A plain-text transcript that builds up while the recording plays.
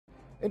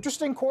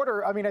Interesting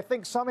quarter. I mean, I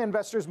think some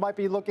investors might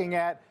be looking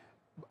at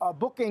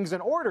bookings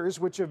and orders,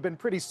 which have been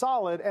pretty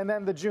solid, and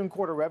then the June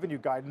quarter revenue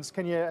guidance.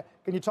 Can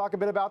you talk a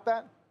bit about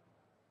that?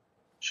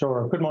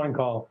 Sure. Good morning,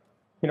 Carl.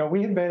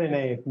 We have been in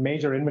a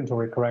major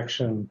inventory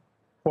correction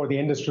for the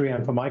industry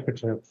and for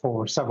Microchip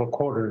for several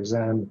quarters,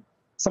 and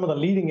some of the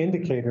leading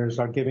indicators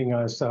are giving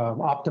us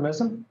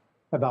optimism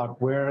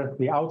about where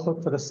the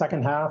outlook for the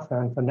second half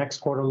and the next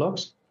quarter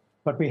looks.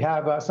 But we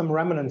have some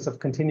remnants of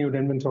continued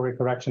inventory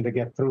correction to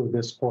get through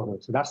this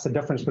quarter. So that's the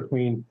difference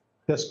between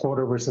this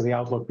quarter versus the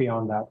outlook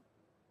beyond that.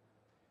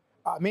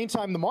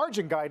 Meantime, the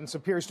margin guidance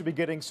appears to be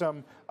getting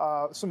some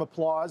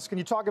applause. Can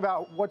you talk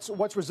about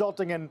what's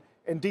resulting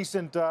in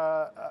decent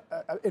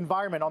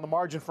environment on the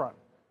margin front?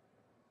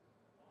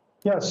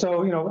 Yeah,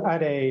 so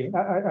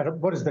at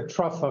what is the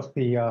trough of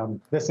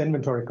this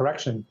inventory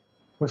correction,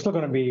 we're still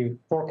going to be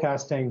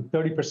forecasting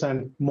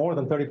more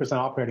than 30%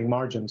 operating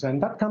margins,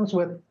 and that comes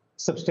with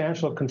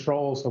substantial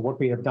controls of what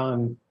we have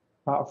done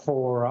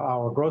for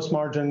our gross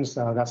margins.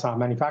 That's our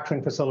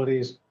manufacturing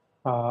facilities,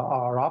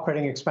 our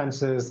operating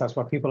expenses. That's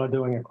what people are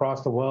doing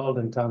across the world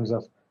in terms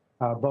of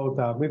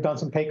both. We've done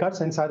some pay cuts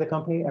inside the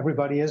company.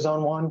 Everybody is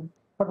on one,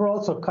 but we're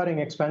also cutting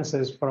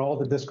expenses for all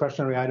the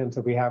discretionary items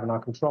that we have in our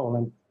control.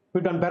 And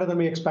we've done better than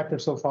we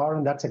expected so far,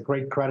 and that's a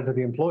great credit to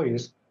the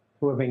employees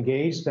who have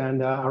engaged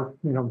and are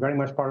very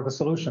much part of the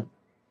solution.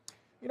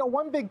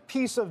 One big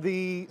piece of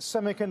the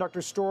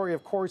semiconductor story,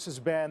 of course, has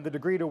been the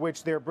degree to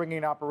which they're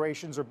bringing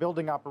operations or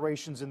building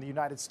operations in the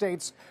United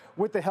States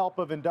with the help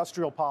of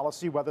industrial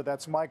policy, whether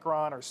that's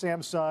Micron or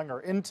Samsung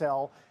or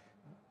Intel.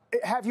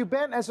 Have you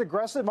been as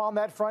aggressive on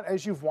that front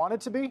as you've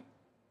wanted to be?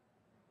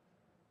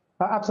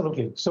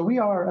 Absolutely. So we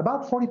are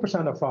about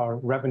 40% of our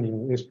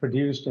revenue is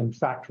produced in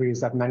factories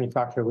that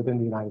manufacture within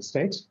the United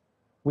States.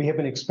 We have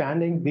been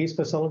expanding these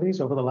facilities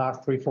over the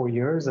last 3-4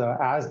 years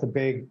as the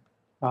big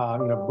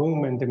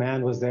boom in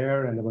demand was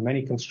there, and there were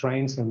many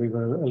constraints, and we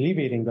were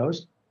alleviating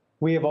those.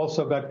 We have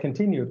also got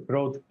continued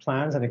growth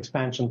plans and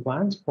expansion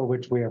plans for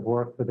which we have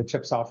worked with the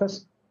CHIPS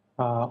office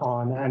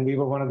on, and we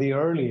were one of the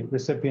early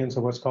recipients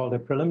of what's called a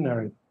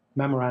preliminary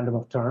memorandum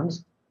of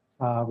terms.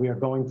 We are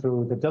going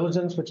through the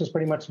diligence, which is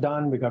pretty much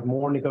done. We've got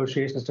more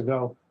negotiations to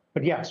go.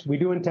 But yes, we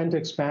do intend to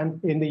expand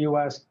in the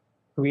U.S.,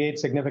 create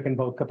significant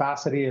both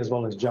capacity as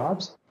well as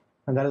jobs,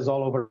 and that is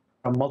all over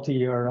a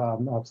multi-year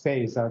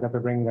phase that we're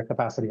bringing the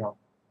capacity on.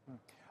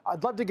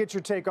 I'd love to get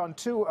your take on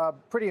two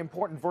pretty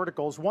important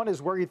verticals. One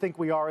is where you think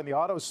we are in the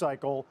auto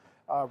cycle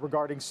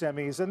regarding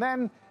semis. And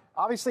then,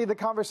 obviously, the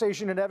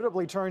conversation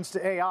inevitably turns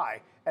to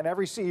AI. And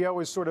every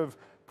CEO is sort of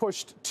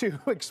pushed to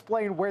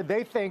explain where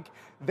they think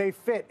they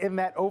fit in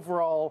that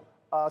overall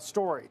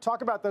story.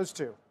 Talk about those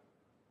two.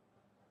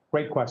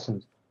 Great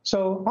questions.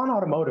 So on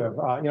automotive,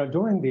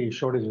 during the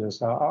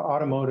shortages,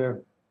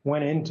 automotive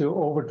went into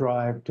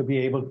overdrive to be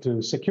able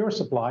to secure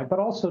supply, but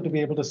also to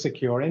be able to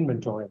secure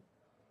inventory.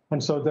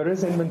 And so there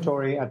is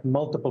inventory at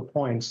multiple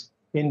points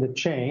in the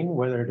chain,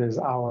 whether it is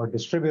our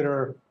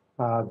distributor,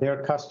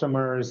 their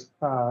customers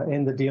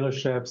in the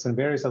dealerships and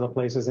various other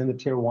places in the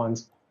tier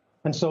ones.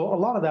 And so a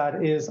lot of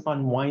that is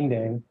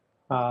unwinding.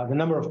 The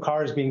number of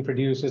cars being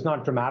produced is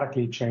not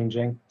dramatically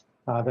changing.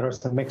 There are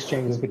some mixed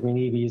changes between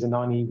EVs and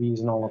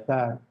non-EVs and all of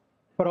that.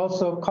 But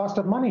also cost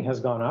of money has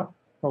gone up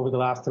over the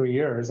last 3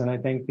 years. And I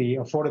think the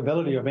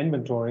affordability of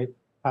inventory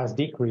has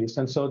decreased.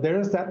 And so there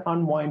is that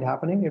unwind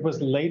happening. It was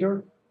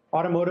later.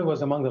 Automotive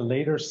was among the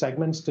later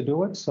segments to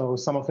do it, so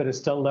some of it is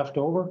still left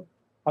over.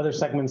 Other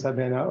segments have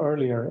been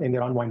earlier in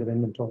their unwind of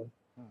inventory.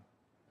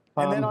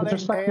 And then on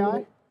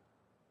AI?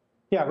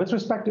 With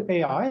respect to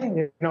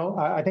AI,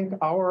 I think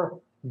our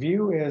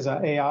view is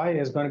AI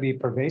is going to be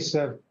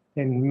pervasive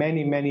in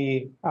many,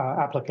 many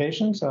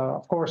applications.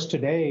 Of course,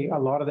 today, a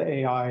lot of the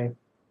AI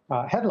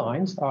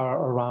headlines are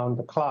around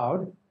the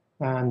cloud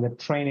and the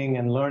training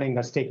and learning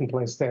that's taking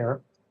place there.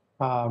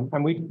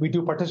 And we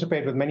do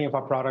participate with many of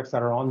our products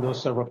that are on those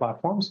server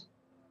platforms.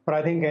 But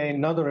I think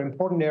another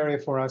important area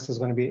for us is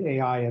going to be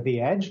AI at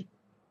the edge.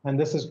 And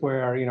this is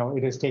where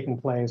it is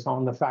taking place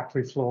on the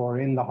factory floor,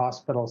 in the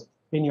hospitals,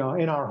 in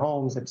our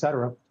homes, et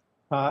cetera.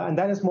 And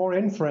that is more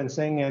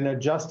inferencing and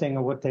adjusting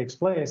of what takes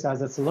place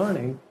as it's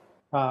learning,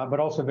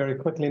 but also very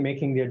quickly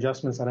making the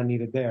adjustments that are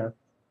needed there.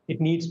 It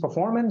needs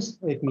performance.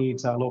 It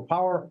needs low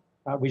power.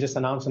 We just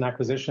announced an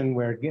acquisition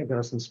where there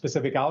are some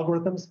specific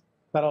algorithms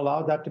that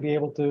allow that to be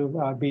able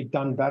to be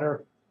done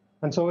better.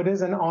 And so it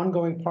is an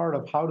ongoing part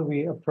of how do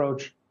we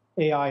approach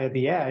AI at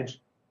the edge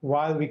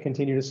while we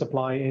continue to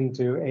supply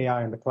into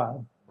AI in the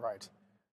cloud. Right.